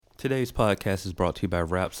Today's podcast is brought to you by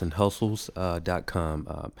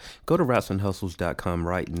rapsandhustles.com. Go to rapsandhustles.com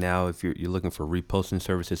right now if you're looking for reposting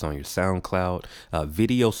services on your SoundCloud,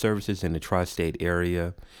 video services in the tri-state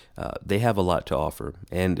area. They have a lot to offer,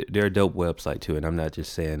 and they're a dope website too. And I'm not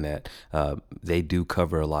just saying that. They do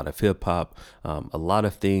cover a lot of hip hop, a lot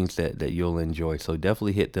of things that you'll enjoy. So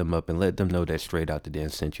definitely hit them up and let them know that Straight Out the Den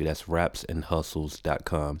sent you. That's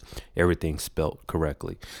rapsandhustles.com. Everything's spelt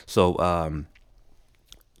correctly. So,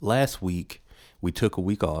 last week, we took a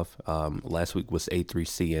week off. Last week was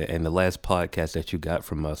A3C, and the last podcast that you got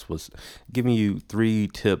from us was giving you 3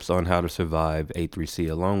 tips on how to survive A3C,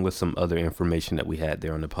 along with some other information that we had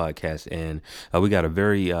there on the podcast. And we got a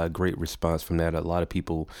very great response from that. A lot of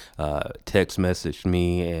people text messaged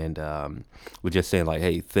me and were just saying like,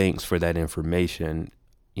 hey, thanks for that information.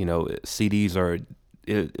 You know, CDs are...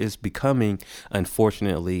 It's becoming,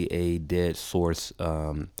 unfortunately, a dead source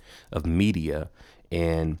of media.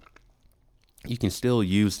 And you can still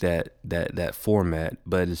use that format,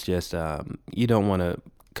 but it's just you don't want to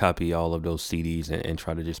copy all of those CDs and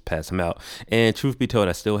try to just pass them out. And truth be told,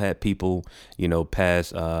 I still had people, try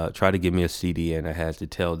to give me a CD, and I had to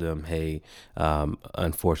tell them, hey,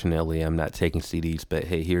 unfortunately, I'm not taking CDs, but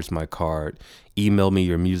hey, here's my card. Email me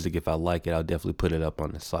your music. If I like it, I'll definitely put it up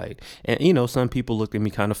on the site. And, some people looked at me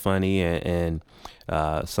kind of funny, and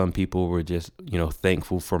some people were just,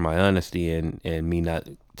 thankful for my honesty and me not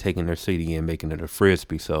taking their CD and making it a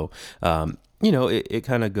Frisbee. So, it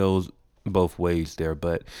kind of goes both ways there.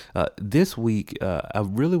 But this week, I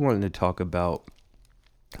really wanted to talk about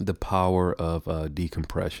the power of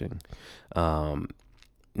decompression.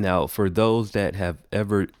 Now, for those that have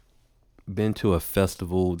ever been to a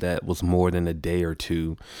festival that was more than a day or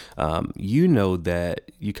two, that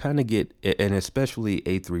you kind of get, and especially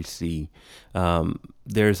A3C,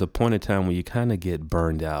 there's a point in time when you kind of get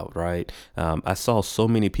burned out, right? I saw so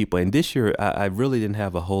many people, and this year I really didn't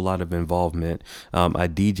have a whole lot of involvement. I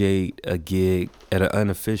DJ'd a gig at an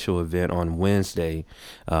unofficial event on Wednesday,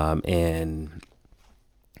 and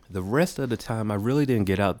the rest of the time, I really didn't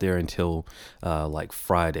get out there until like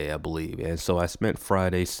Friday, I believe. And so I spent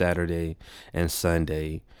Friday, Saturday, and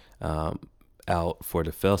Sunday out for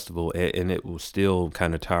the festival, and it was still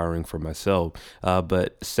kind of tiring for myself.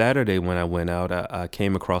 But Saturday, when I went out, I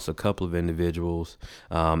came across a couple of individuals,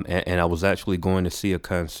 and I was actually going to see a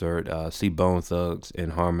concert, see Bone Thugs in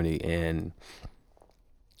Harmony, and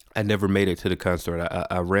I never made it to the concert.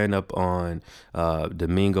 I ran up on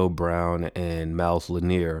Domingo Brown and Miles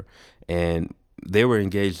Lanier, and they were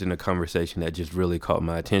engaged in a conversation that just really caught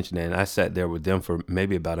my attention. And I sat there with them for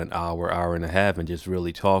maybe about an hour and a half, and just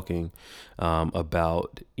really talking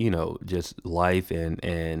about, just life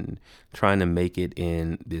and trying to make it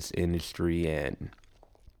in this industry, and,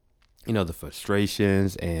 the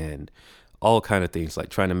frustrations and all kind of things, like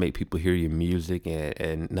trying to make people hear your music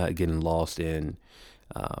and not getting lost in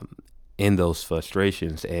those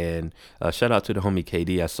frustrations. And shout out to the homie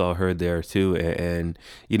KD. I saw her there too, and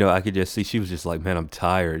I could just see she was just like, man, I'm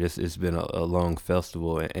tired. It's been a long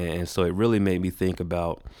festival, and so it really made me think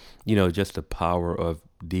about just the power of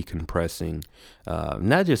decompressing,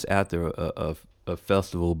 not just after a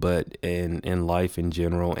festival, but in life in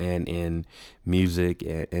general, and in music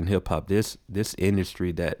and hip hop. This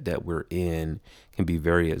industry that we're in can be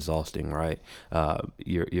very exhausting, right?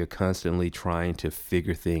 You're constantly trying to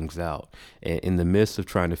figure things out, and in the midst of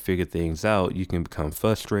trying to figure things out, you can become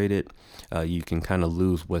frustrated. You can kind of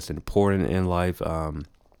lose what's important in life.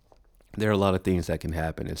 There are a lot of things that can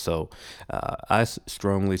happen, and so I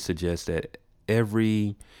strongly suggest that at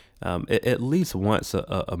least once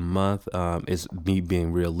a month, is me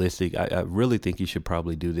being realistic. I really think you should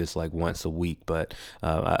probably do this like once a week, but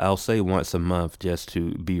I'll say once a month just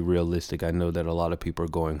to be realistic. I know that a lot of people are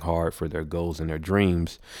going hard for their goals and their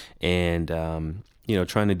dreams, and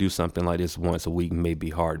trying to do something like this once a week may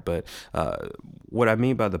be hard. But what I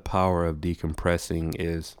mean by the power of decompressing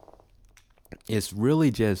is it's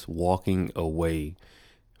really just walking away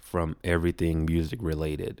from everything music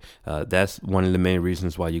related. That's one of the main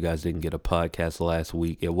reasons why you guys didn't get a podcast last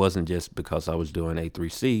week. It wasn't just because I was doing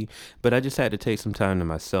A3C, but I just had to take some time to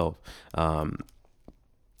myself,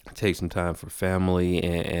 take some time for family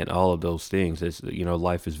and all of those things. It's,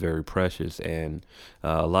 life is very precious, and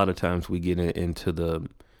a lot of times we get into the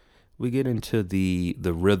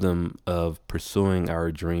rhythm of pursuing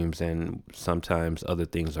our dreams, and sometimes other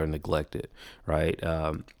things are neglected, right?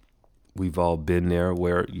 We've all been there,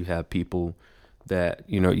 where you have people that,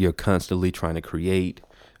 you're constantly trying to create.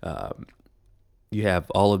 You have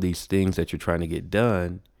all of these things that you're trying to get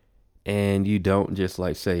done, and you don't just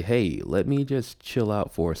like say, hey, let me just chill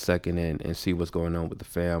out for a second and see what's going on with the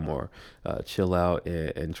fam, or chill out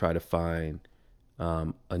and try to find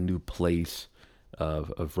a new place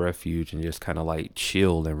of refuge and just kind of like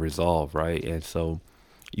chill and resolve, right? And so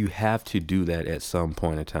you have to do that at some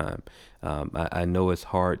point in time. I know it's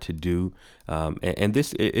hard to do, and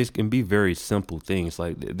this it can be very simple things.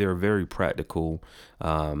 Like they're very practical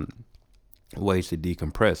ways to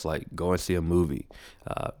decompress, like go and see a movie.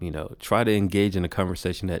 Try to engage in a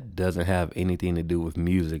conversation that doesn't have anything to do with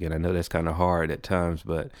music. And I know that's kind of hard at times,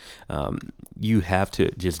 but you have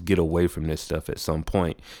to just get away from this stuff at some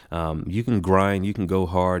point. You can grind, you can go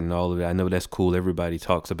hard and all of that. I know that's cool. Everybody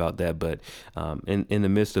talks about that, but in the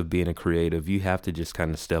midst of being a creative, you have to just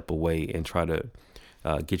kind of step away and try to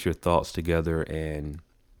get your thoughts together and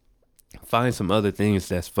find some other things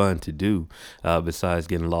that's fun to do besides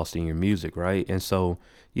getting lost in your music, right? And so,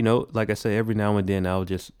 like I say, every now and then I'll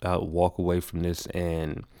walk away from this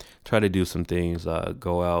and try to do some things,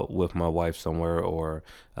 go out with my wife somewhere, or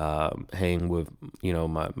hang with,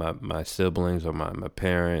 my siblings or my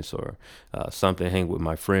parents, or something, hang with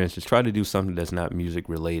my friends, just try to do something that's not music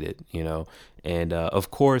related, and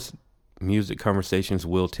of course, music conversations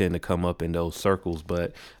will tend to come up in those circles,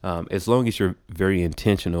 but as long as you're very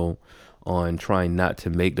intentional on trying not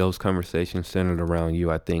to make those conversations centered around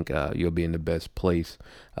you, I think you'll be in the best place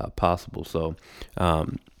possible. So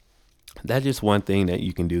that's just one thing that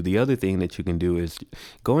you can do. The other thing that you can do is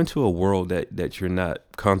go into a world that you're not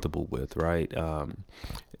comfortable with, right?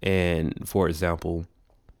 And for example,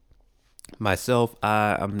 myself,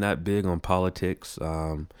 I'm not big on politics.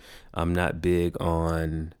 I'm not big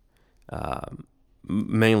on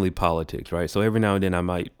mainly politics, right? So every now and then I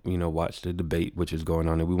might, watch the debate which is going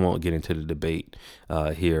on, and we won't get into the debate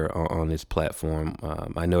here on this platform.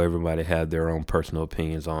 I know everybody have their own personal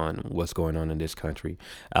opinions on what's going on in this country.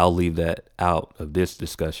 I'll leave that out of this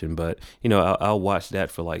discussion, but I'll watch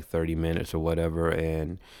that for like 30 minutes or whatever,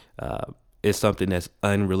 and it's something that's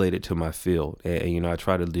unrelated to my field, and I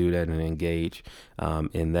try to do that and engage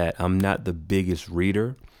in that. I'm not the biggest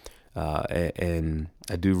reader. And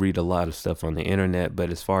I do read a lot of stuff on the internet, but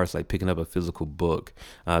as far as like picking up a physical book,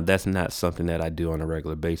 that's not something that I do on a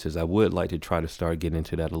regular basis. I would like to try to start getting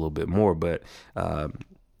into that a little bit more, but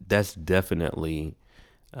that's definitely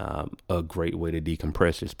a great way to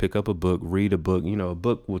decompress. Just pick up a book, read a book. A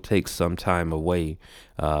book will take some time away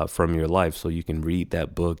from your life, so you can read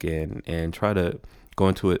that book and try to go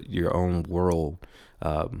into your own world,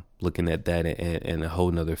 looking at that in a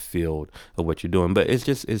whole nother field of what you're doing. But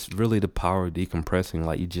it's really the power of decompressing.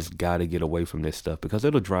 Like, you just got to get away from this stuff because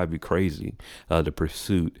it'll drive you crazy, the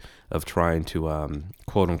pursuit of trying to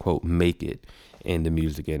quote unquote make it in the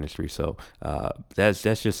music industry. So that's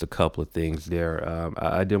just a couple of things there.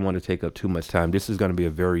 I didn't want to take up too much time. This is going to be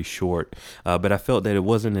a very short, but I felt that it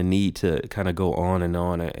wasn't a need to kind of go on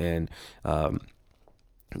and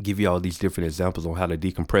give you all these different examples on how to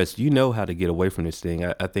decompress. You know how to get away from this thing.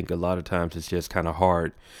 I think a lot of times it's just kind of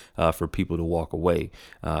hard for people to walk away.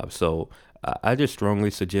 So I just strongly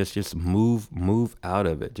suggest just move out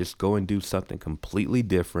of it. Just go and do something completely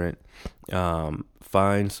different.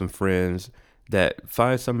 Find some friends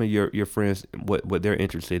find some of your friends, what they're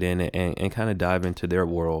interested in, and kind of dive into their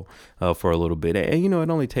world for a little bit. And it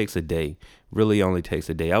only takes a day. Really only takes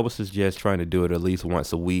a day. I would suggest trying to do it at least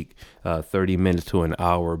once a week, 30 minutes to an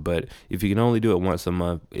hour. But if you can only do it once a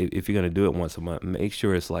month, if you're going to do it once a month, make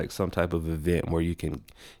sure it's like some type of event where you can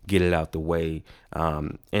get it out the way,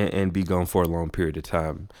 and be gone for a long period of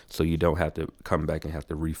time, so you don't have to come back and have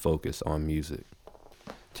to refocus on music.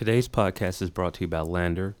 Today's podcast is brought to you by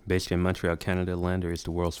Lander. Based in Montreal, Canada, Lander is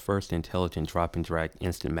the world's first intelligent drop and drag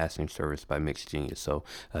instant mastering service by Mix Genius. So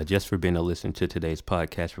just for being a listener to today's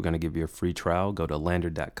podcast, we're going to give you a free trial. Go to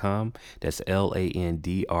lander.com. That's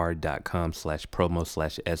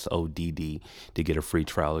LANDR.com/promo/SODD to get a free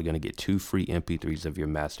trial. You're going to get 2 free MP3s of your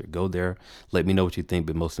master. Go there. Let me know what you think,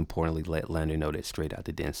 but most importantly, let Lander know that Straight Out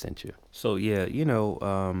the Den sent you. So yeah,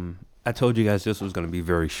 I told you guys this was going to be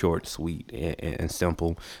very short, sweet, and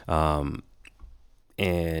simple. And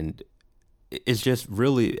it's just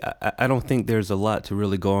really, I don't think there's a lot to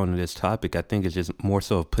really go on in this topic. I think it's just more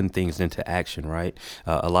so of putting things into action, right?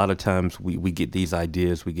 A lot of times we get these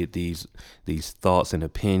ideas, we get these thoughts and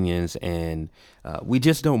opinions, and we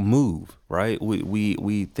just don't move, right?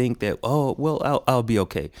 We think that, oh, well, I'll be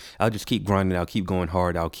okay. I'll just keep grinding. I'll keep going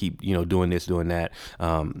hard. I'll keep, doing this, doing that.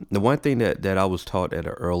 The one thing that I was taught at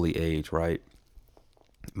an early age, right,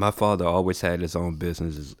 My father always had his own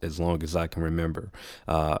business as long as I can remember.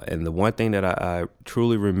 And the one thing that I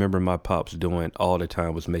truly remember my pops doing all the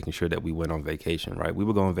time was making sure that we went on vacation, right? We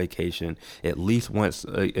would go on vacation at least once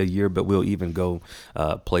a year, but we'll even go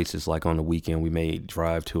places like on the weekend. We may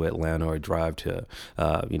drive to Atlanta or drive to,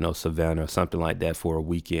 Savannah or something like that for a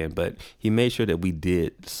weekend. But he made sure that we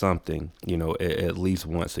did something, at least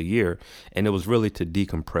once a year. And it was really to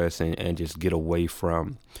decompress and just get away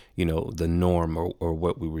from the norm or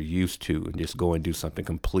what we were used to, and just go and do something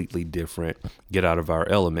completely different, get out of our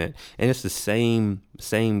element. And it's the same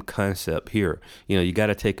concept here. You got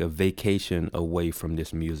to take a vacation away from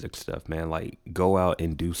this music stuff, man. Like, go out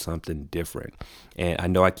and do something different. And I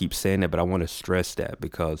know I keep saying that, but I want to stress that,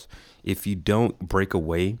 because if you don't break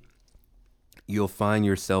away, you'll find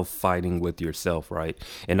yourself fighting with yourself, right?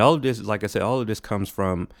 And all of this, like I said, all of this comes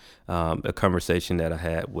from a conversation that I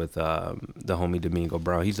had with the homie Domingo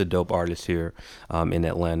Brown. He's a dope artist here in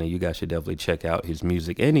Atlanta. You guys should definitely check out his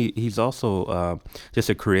music. And he's also just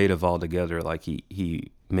a creative altogether. Like,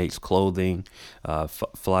 he makes clothing,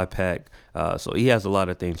 fly pack. So he has a lot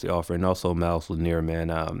of things to offer. And also Miles Lanier,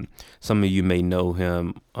 man. Some of you may know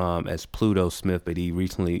him as Pluto Smith, but he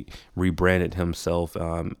recently rebranded himself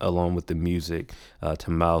along with the music to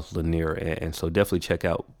Miles Lanier. And so definitely check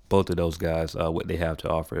out both of those guys, what they have to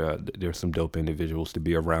offer. There's some dope individuals to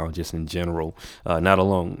be around just in general, not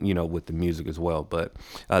alone, with the music as well. But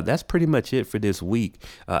that's pretty much it for this week.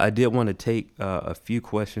 I did want to take a few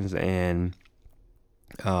questions, and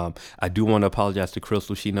I do want to apologize to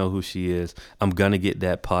Crystal. She know who she is. I'm going to get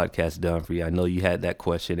that podcast done for you. I know you had that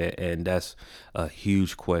question, and that's a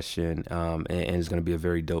huge question, and it's going to be a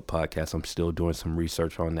very dope podcast. I'm still doing some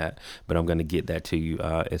research on that, but I'm going to get that to you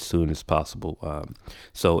as soon as possible.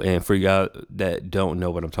 And for y'all that don't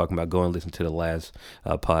know what I'm talking about, go and listen to the last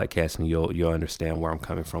podcast, and you'll understand where I'm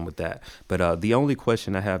coming from with that. But the only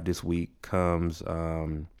question I have this week comes...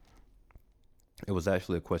 It was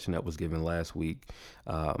actually a question that was given last week.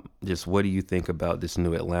 Just what do you think about this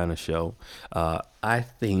new Atlanta show? I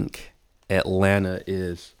think Atlanta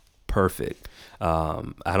is perfect.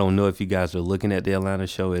 I don't know if you guys are looking at the Atlanta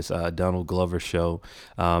show. It's Donald Glover's show,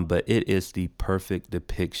 but it is the perfect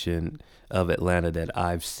depiction of Atlanta that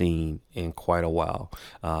I've seen in quite a while.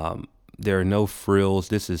 There are no frills.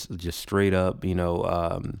 This is just straight up,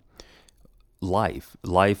 life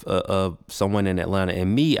of someone in Atlanta.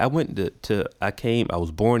 And me, I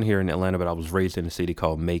was born here in Atlanta, but I was raised in a city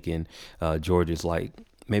called Macon. Georgia's like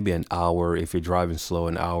maybe an hour, if you're driving slow,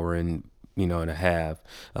 an hour and a half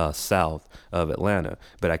south of Atlanta.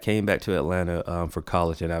 But I came back to Atlanta for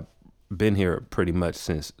college, and I've been here pretty much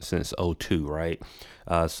since '02, right?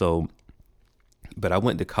 But I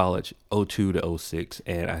went to college '02 to '06,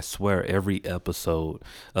 and I swear every episode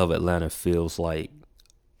of Atlanta feels like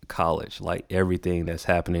college. Like, everything that's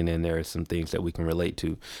happening in there is some things that we can relate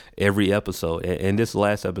to. Every episode, and this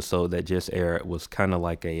last episode that just aired was kind of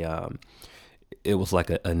like a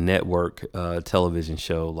network television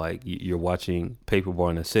show. Like, you're watching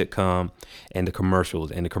Paperboy in a sitcom, and the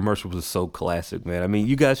commercials was so classic, man. I mean,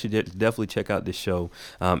 you guys should definitely check out this show.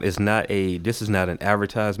 This is not an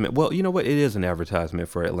advertisement. Well, you know what? It is an advertisement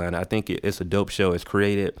for Atlanta. I think it's a dope show. It's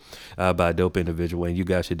created by a dope individual, and you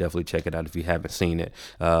guys should definitely check it out if you haven't seen it.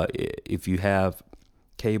 If you have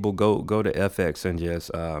cable, go to FX and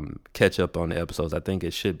just catch up on the episodes. I think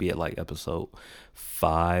it should be at like episode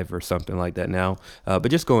 5 or something like that now.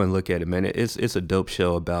 But just go and look at it, man. It's a dope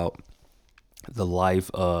show about the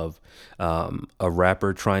life of a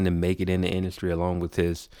rapper trying to make it in the industry, along with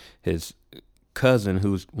his cousin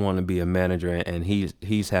who's want to be a manager, and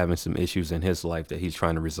he's having some issues in his life that he's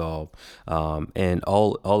trying to resolve, and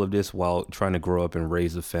all of this while trying to grow up and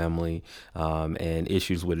raise a family, and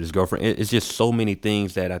issues with his girlfriend. It's just so many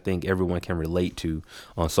things that I think everyone can relate to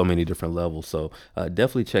on so many different levels. So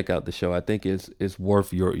definitely check out the show. I think it's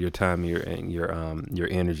worth your time, your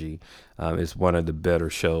energy. It's one of the better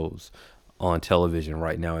shows on television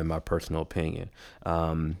right now, in my personal opinion.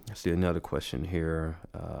 Let's see another question here.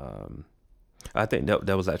 I think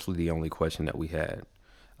that was actually the only question that we had.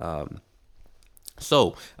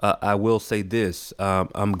 So I will say this.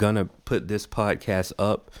 I'm going to put this podcast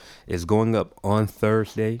up. It's going up on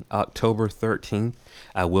Thursday, October 13th.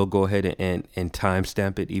 I will go ahead and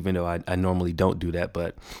timestamp it, even though I normally don't do that.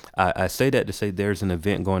 But I say that to say there's an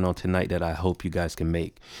event going on tonight that I hope you guys can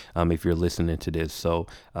make if you're listening to this. So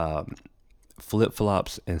Flip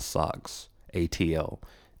Flops and Socks, ATL,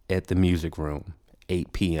 at the Music Room,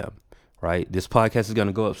 8 p.m. Right, this podcast is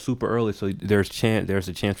gonna go up super early, so there's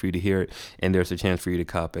a chance for you to hear it, and there's a chance for you to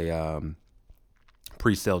cop a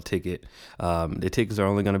pre-sale ticket. The tickets are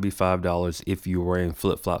only going to be $5 if you're wearing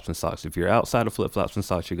flip-flops and socks. If you're outside of flip-flops and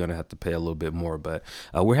socks, you're going to have to pay a little bit more. But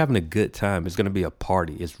we're having a good time. It's going to be a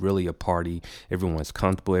party. It's really a party. Everyone's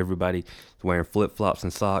comfortable. Everybody wearing flip-flops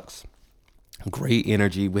and socks. Great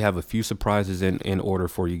energy. We have a few surprises in order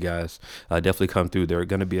for you guys. Definitely come through. There are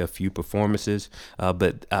going to be a few performances,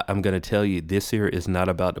 but I'm going to tell you, this year is not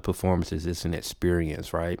about the performances. It's an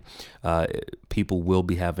experience, right? People will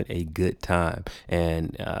be having a good time,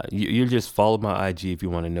 and you just follow my IG if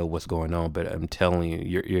you want to know what's going on. But I'm telling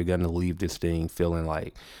you, you're going to leave this thing feeling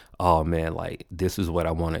like, oh man, like this is what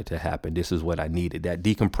I wanted to happen. This is what I needed. That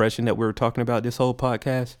decompression that we were talking about this whole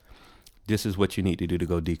podcast. This is what you need to do to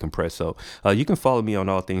go decompress. So you can follow me on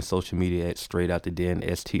all things social media at Straight Out the Den,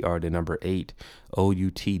 STR8,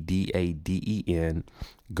 OUTDADEN.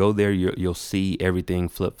 Go there, you'll see everything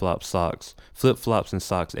flip-flops and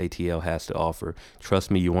socks ATL has to offer.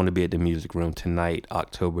 Trust me, you want to be at the music room tonight,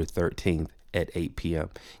 October 13th at 8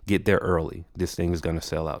 p.m. Get there early. This thing is going to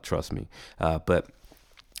sell out, trust me. But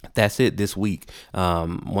that's it this week.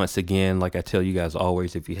 Once again, like I tell you guys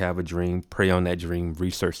always, if you have a dream, pray on that dream,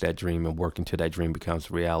 research that dream, and work until that dream becomes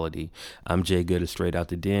reality. I'm Jay Good of Straight Out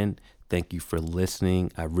the Den. Thank you for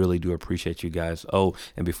listening. I really do appreciate you guys. Oh,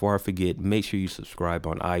 and before I forget, make sure you subscribe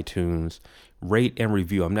on iTunes. Rate and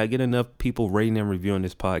review. I'm not getting enough people rating and reviewing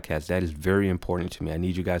this podcast. That is very important to me. I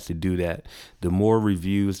need you guys to do that. The more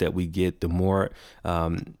reviews that we get, the more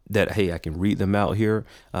that, hey, I can read them out here,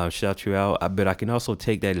 shout you out. But I can also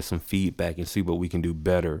take that as some feedback and see what we can do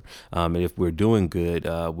better. And if we're doing good,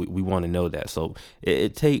 we want to know that. So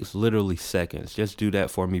it takes literally seconds. Just do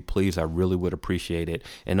that for me, please. I really would appreciate it.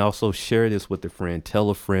 And also share this with a friend.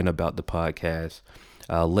 Tell a friend about the podcast.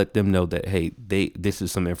 Let them know that, hey, this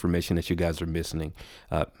is some information that you guys are missing.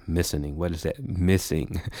 What is that?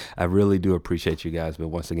 Missing. I really do appreciate you guys. But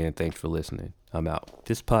once again, thanks for listening. I'm out.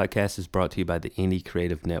 This podcast is brought to you by the Indie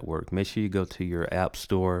Creative Network. Make sure you go to your app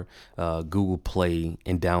store, Google Play,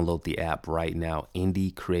 and download the app right now.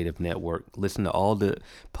 Indie Creative Network. Listen to all the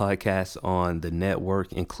podcasts on the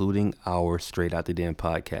network, including our Straight Out the Den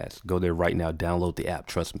podcast. Go there right now. Download the app.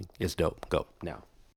 Trust me. It's dope. Go now.